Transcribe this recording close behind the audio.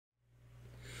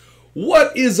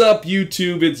What is up,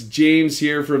 YouTube? It's James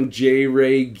here from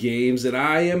Jraegames, and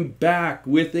I am back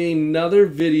with another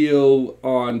video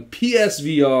on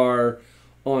PSVR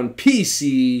on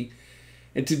PC.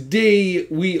 And today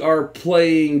we are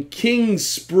playing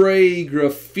KINGSPRAY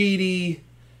GRAFFITI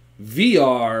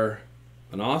VR,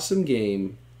 an awesome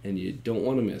game, and you don't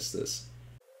want to miss this.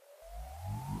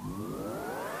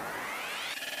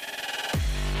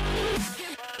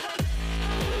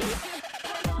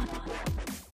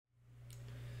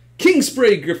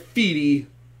 KINGSPRAY GRAFFITI,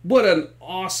 what an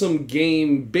awesome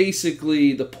game.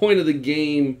 Basically, the point of the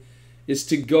game is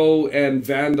to go and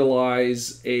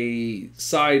vandalize a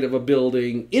side of a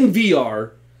building in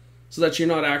VR so that you're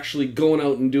not actually going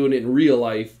out and doing it in real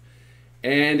life.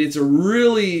 And it's a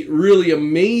really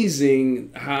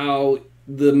amazing how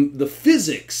the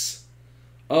physics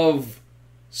of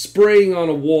spraying on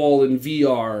a wall in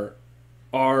VR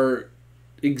are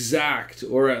exact,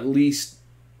 or at least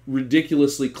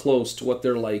ridiculously close to what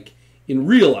they're like in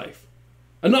real life.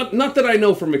 And not that I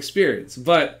know from experience,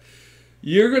 but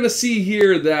you're going to see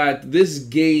here that this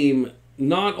game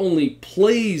not only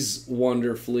plays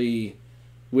wonderfully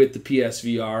with the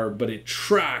PSVR, but it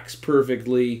tracks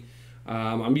perfectly.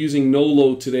 I'm using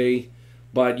Nolo today,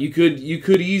 but you could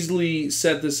easily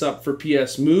set this up for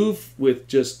PS Move with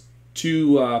just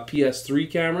two PS3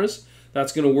 cameras.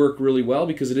 That's going to work really well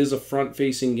because it is a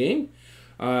front-facing game.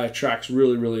 It tracks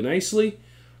really nicely,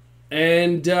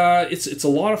 and it's a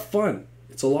lot of fun.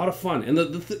 It's a lot of fun. And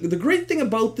the great thing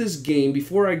about this game,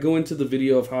 before I go into the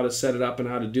video of how to set it up and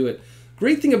how to do it,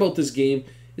 great thing about this game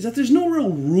is that there's no real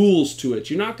rules to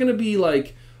it. You're not going to be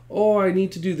like, oh, I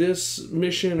need to do this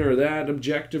mission or that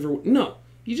objective, or no.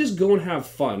 You just go and have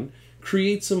fun,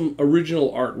 create some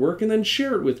original artwork, and then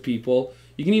share it with people.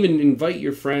 You can even invite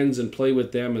your friends and play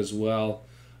with them as well.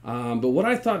 But what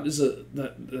I thought is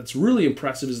that's really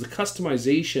impressive is the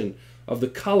customization of the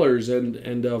colors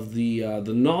and of the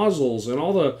nozzles and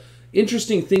all the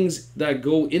interesting things that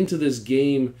go into this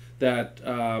game that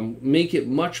make it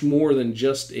much more than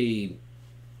just a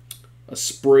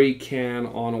spray can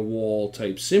on a wall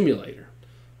type simulator.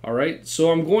 Alright, so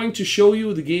I'm going to show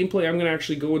you the gameplay. I'm going to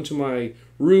actually go into my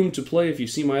room to play. If you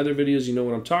see my other videos, you know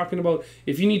what I'm talking about.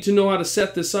 If you need to know how to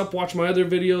set this up, watch my other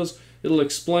videos. It'll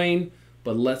explain.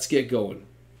 But let's get going.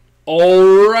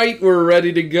 Alright, we're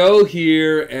ready to go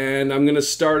here, and I'm going to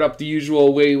start up the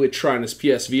usual way with Trinus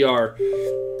PSVR.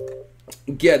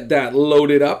 Get that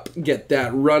loaded up, get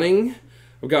that running.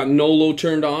 I've got Nolo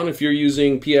turned on. If you're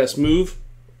using PS Move,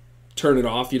 turn it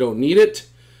off, you don't need it.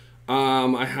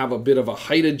 I have a bit of a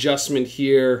height adjustment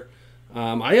here.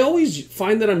 I always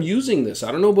find that I'm using this.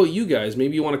 I don't know about you guys,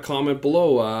 maybe you want to comment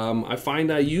below. I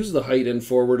find I use the height and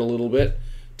forward a little bit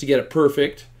to get it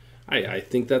perfect. I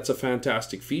think that's a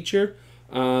fantastic feature.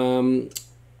 And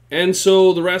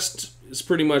so the rest is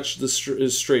pretty much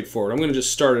is straightforward. I'm going to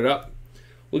just start it up.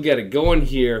 We'll get it going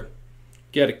here,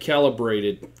 get it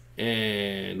calibrated,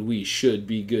 and we should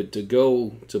be good to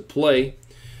go to play.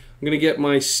 I'm going to get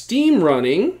my Steam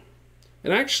running.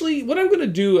 And actually, what I'm going to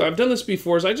do, I've done this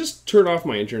before, is I just turn off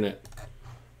my internet.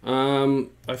 I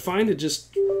find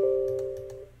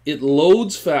it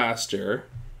loads faster.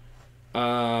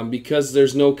 Because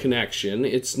there's no connection.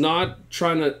 It's not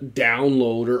trying to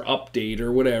download or update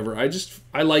or whatever.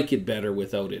 I like it better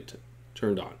without it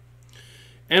turned on.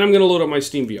 And I'm going to load up my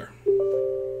SteamVR.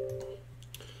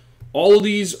 All of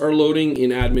these are loading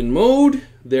in admin mode.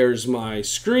 There's my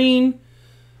screen.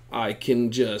 I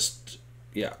can just,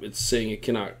 yeah, it's saying it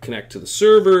cannot connect to the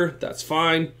server. That's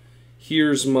fine.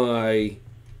 Here's my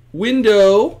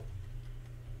window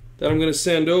that I'm going to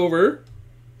send over.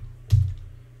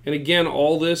 And again,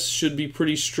 all this should be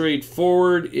pretty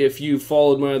straightforward. If you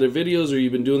followed my other videos or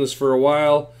you've been doing this for a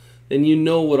while, then you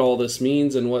know what all this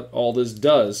means and what all this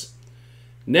does.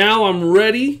 Now I'm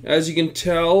ready. As you can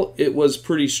tell, it was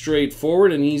pretty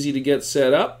straightforward and easy to get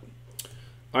set up.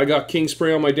 I got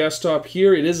KINGSPRAY on my desktop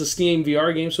here. It is a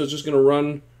SteamVR game, so it's just going to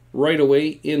run right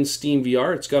away in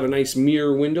SteamVR. It's got a nice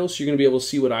mirror window, so you're going to be able to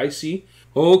see what I see.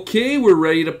 Okay, we're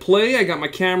ready to play. I got my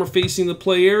camera facing the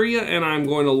play area, and I'm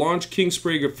going to launch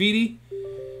KINGSPRAY GRAFFITI.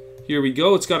 Here we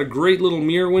go. It's got a great little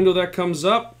mirror window that comes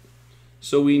up,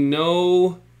 so we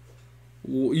know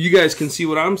you guys can see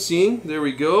what I'm seeing. There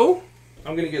we go.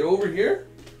 I'm going to get over here.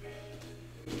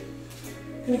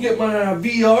 I'm going to get my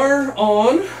VR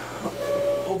on.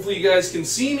 Hopefully you guys can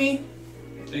see me.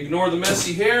 Ignore the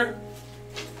messy hair.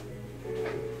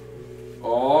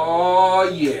 Oh,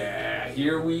 yeah.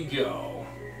 Here we go.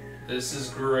 This is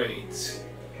great.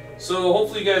 So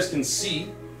hopefully you guys can see,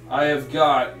 I have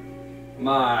got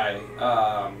my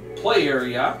play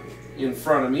area in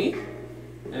front of me.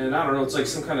 And I don't know, it's like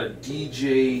some kind of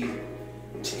DJ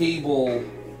table.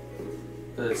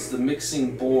 That's the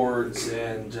mixing boards,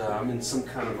 and I'm in some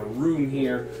kind of a room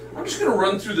here. I'm just going to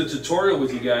run through the tutorial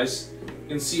with you guys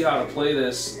and see how to play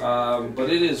this, but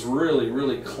it is really,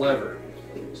 really clever.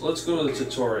 So let's go to the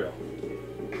tutorial.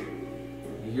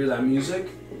 You hear that music?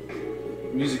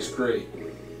 The music's great.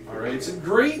 Alright, it's a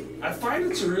great, I find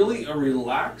it's really a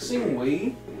relaxing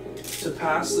way to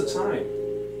pass the time.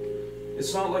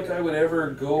 It's not like I would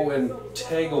ever go and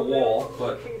tag a wall,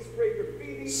 but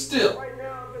still. Right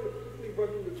now, I'm going to quickly run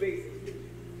through the basics with you.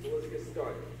 So let's get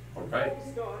started. Alright. Before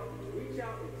we start, reach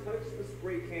out and touch the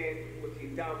spray can with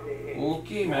your dominant hand.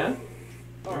 Okay, man.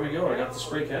 There we go, I got the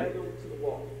spray can.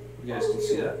 You guys can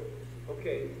see that.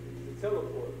 Okay, to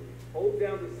teleport, hold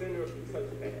down the center of the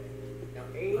touchpad. Now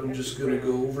aim I'm at just the going to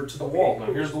ground. go over to the wall. Now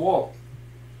here's the wall.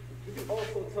 You can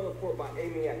also teleport by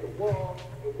aiming at the wall,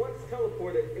 and once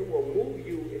teleported, it will move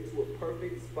you into a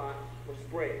perfect spot for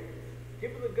spraying.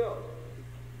 Give it a go.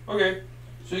 Okay,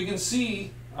 so you can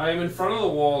see I am in front of the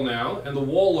wall now, and the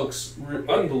wall looks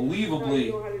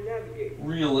unbelievably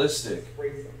realistic.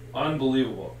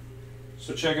 Unbelievable.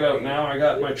 So check it out now. I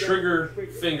got my trigger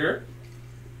finger,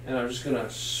 and I'm just going to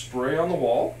spray on the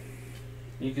wall.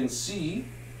 You can see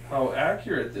how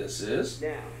accurate this is.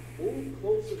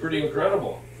 It's pretty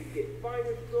incredible.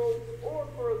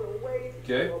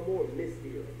 Okay,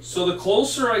 so the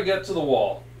closer I get to the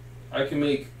wall, I can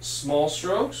make small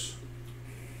strokes,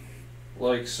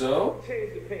 like so.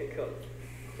 Change the paint color.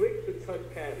 Click the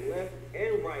touchpad left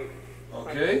and right.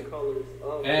 Okay,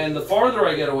 and the farther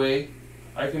I get away,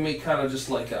 I can make kind of just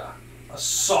like a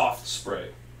soft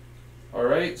spray.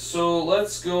 Alright, so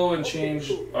let's go and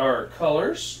change our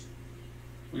colors.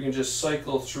 We can just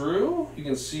cycle through. You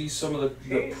can see some of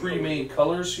the pre-made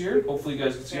colors here. Hopefully you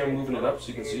guys can see I'm moving it up so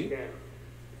you can see.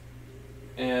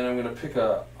 And I'm going to pick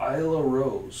a Isla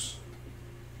Rose.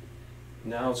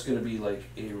 Now it's going to be like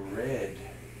a red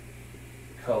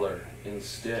color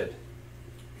instead.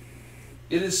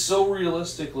 It is so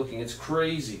realistic looking. It's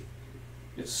crazy.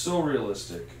 It's so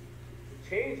realistic.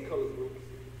 Change color groups.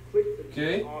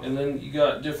 Okay, and then you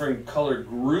got different color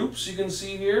groups you can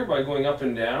see here by going up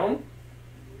and down.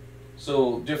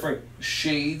 So different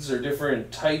shades or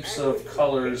different types of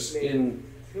colors in.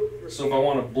 So if I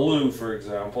want a blue, for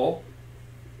example,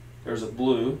 there's a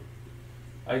blue.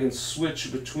 I can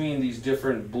switch between these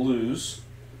different blues.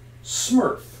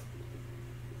 Smurf.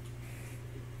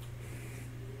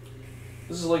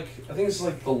 This is like, I think it's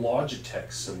like the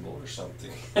Logitech symbol or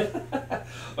something.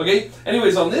 Okay,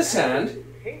 anyways, on this hand,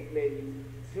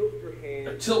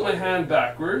 I tilt my hand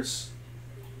backwards,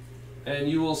 and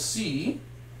you will see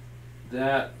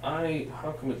that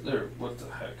how come it there? What the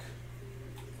heck?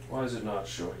 Why is it not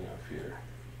showing up here?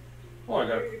 Oh, I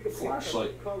got a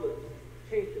flashlight.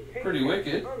 Pretty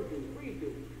wicked.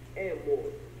 And more.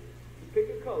 Pick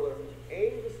a color,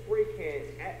 aim the spray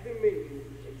can at the menu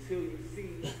until you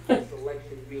see the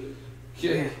selection beam.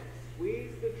 Okay.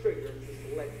 Squeeze the trigger to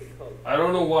select the color. I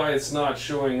don't know why it's not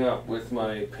showing up with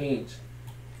my paint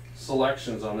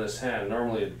selections on this hand.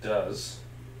 Normally it does.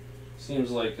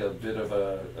 Seems like a bit of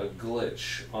a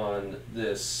glitch on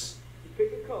this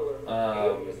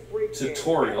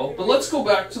tutorial. But let's go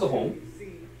back to the home.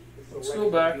 Let's go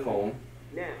back home.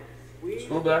 Let's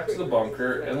go back to the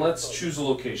bunker and let's choose a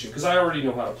location because I already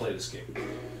know how to play this game.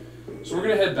 So we're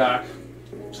going to head back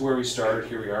to where we started.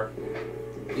 Here we are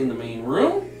in the main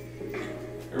room.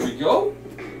 There we go.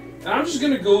 And I'm just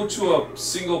going to go to a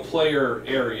single player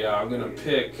area. I'm going to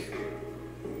pick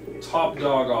Top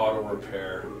Dog Auto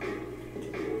Repair.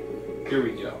 Here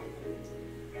we go.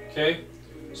 Okay,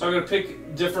 so I'm going to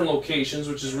pick different locations,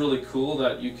 which is really cool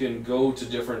that you can go to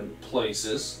different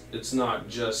places. It's not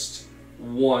just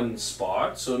one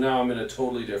spot. So now I'm in a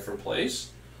totally different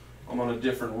place. I'm on a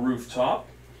different rooftop.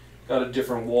 Got a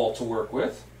different wall to work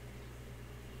with.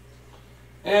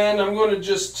 And I'm going to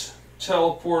just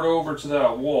teleport over to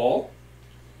that wall,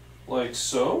 like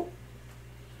so.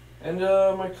 And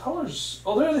my colors,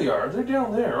 oh, there they are. They're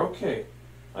down there. Okay,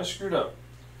 I screwed up.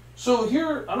 So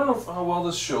here, I don't know how well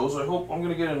this shows. I hope I'm going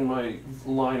to get in my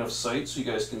line of sight so you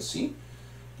guys can see.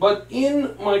 But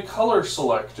in my color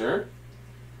selector,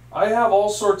 I have all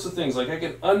sorts of things. Like I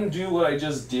can undo what I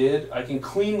just did. I can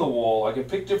clean the wall. I can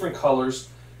pick different colors,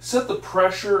 set the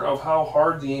pressure of how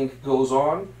hard the ink goes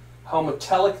on, how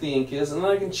metallic the ink is, and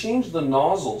then I can change the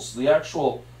nozzles, the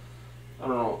actual, I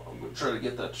don't know, I'm going to try to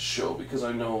get that to show because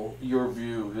I know your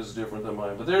view is different than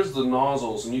mine. But there's the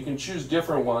nozzles, and you can choose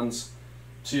different ones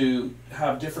to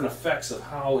have different effects of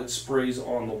how it sprays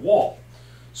on the wall.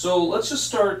 So let's just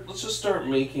start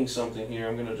making something here.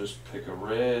 I'm going to just pick a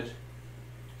red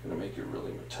Gonna make it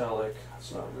really metallic.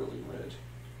 It's not really red.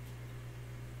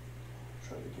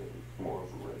 Try to get more of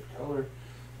a red color.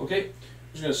 Okay, I'm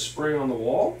just gonna spray on the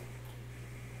wall.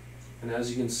 And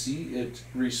as you can see, it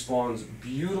responds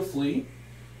beautifully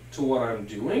to what I'm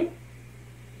doing.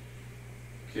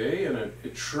 Okay, and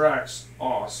it tracks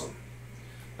awesome.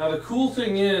 Now the cool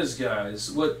thing is, guys,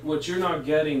 what you're not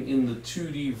getting in the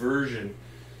 2D version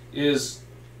is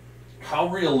how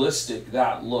realistic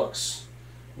that looks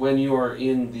when you are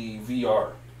in the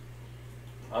VR.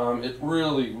 It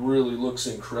really, really looks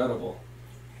incredible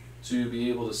to be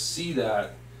able to see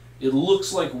that. It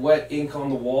looks like wet ink on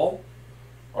the wall.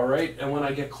 All right, and when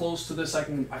I get close to this, I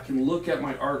can look at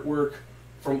my artwork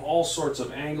from all sorts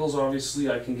of angles. Obviously,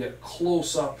 I can get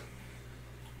close up,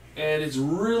 and it's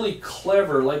really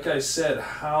clever, like I said,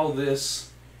 how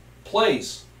this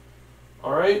plays.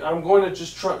 All right, I'm going to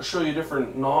just show you a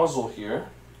different nozzle here.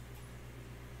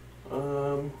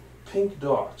 Pink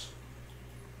dot.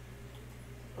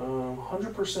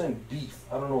 100% beef.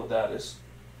 I don't know what that is.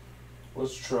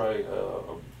 Let's try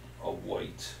a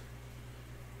white.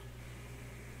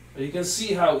 You can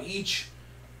see how each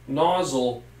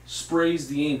nozzle sprays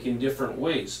the ink in different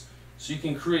ways. So you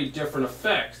can create different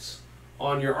effects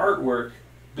on your artwork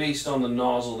based on the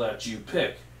nozzle that you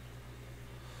pick.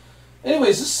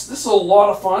 Anyways, this is a lot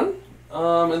of fun.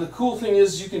 And the cool thing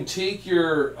is you can take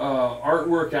your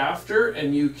artwork after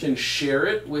and you can share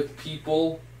it with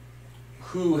people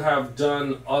who have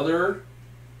done other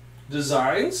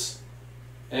designs.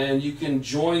 And you can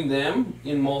join them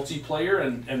in multiplayer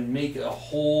and make a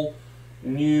whole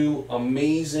new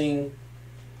amazing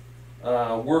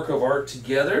work of art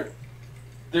together.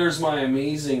 There's my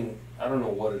amazing, I don't know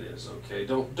what it is, okay?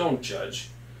 Don't judge.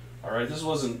 All right, this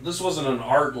wasn't an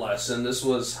art lesson. This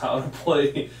was how to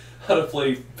play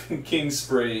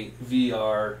KINGSPRAY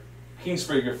VR,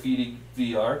 KINGSPRAY Graffiti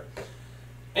VR.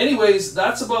 Anyways,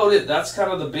 that's about it. That's kind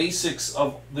of the basics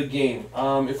of the game.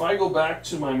 If I go back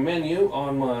to my menu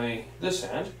on this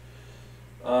hand,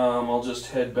 I'll just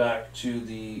head back to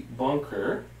the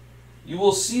bunker. You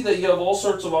will see that you have all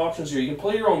sorts of options here. You can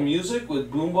play your own music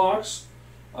with Boombox.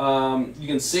 You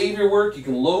can save your work. You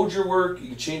can load your work. You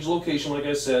can change location, like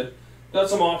I said. Got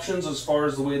some options as far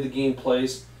as the way the game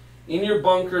plays. In your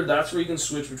bunker, that's where you can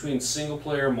switch between single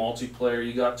player, multiplayer.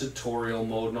 You got tutorial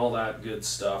mode and all that good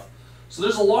stuff. So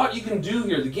there's a lot you can do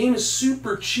here. The game is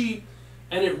super cheap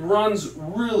and it runs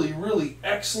really, really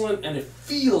excellent and it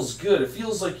feels good. It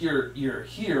feels like you're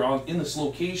here in this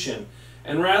location.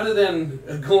 And rather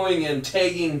than going and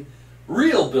tagging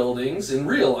real buildings in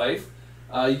real life,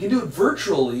 you can do it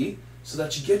virtually so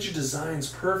that you get your designs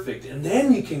perfect. And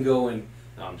then you can go and...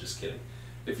 No, I'm just kidding.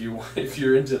 If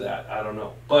you're into that, I don't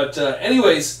know. But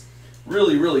anyways,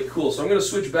 really, really cool. So I'm going to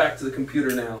switch back to the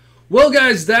computer now. Well,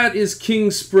 guys, that is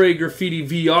KINGSPRAY Graffiti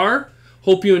VR.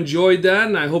 Hope you enjoyed that,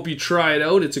 and I hope you try it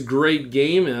out. It's a great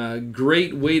game, a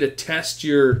great way to test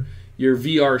your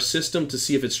VR system to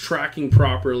see if it's tracking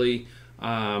properly.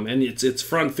 And it's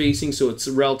front-facing, so it's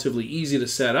relatively easy to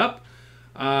set up.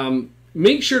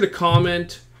 Make sure to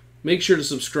comment, make sure to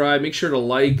subscribe, make sure to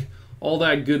like, all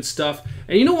that good stuff.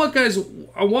 And you know what, guys?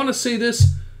 I want to say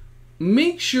this.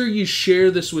 Make sure you share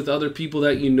this with other people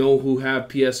that you know who have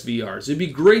PSVRs. It'd be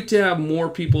great to have more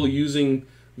people using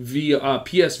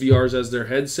PSVRs as their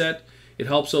headset. It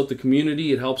helps out the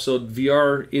community. It helps out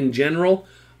VR in general.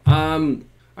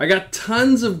 I got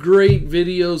tons of great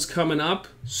videos coming up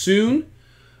soon.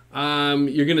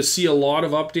 You're going to see a lot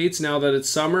of updates now that it's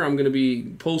summer. I'm going to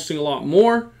be posting a lot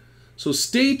more. So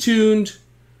stay tuned.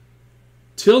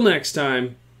 Till next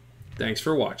time, thanks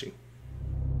for watching.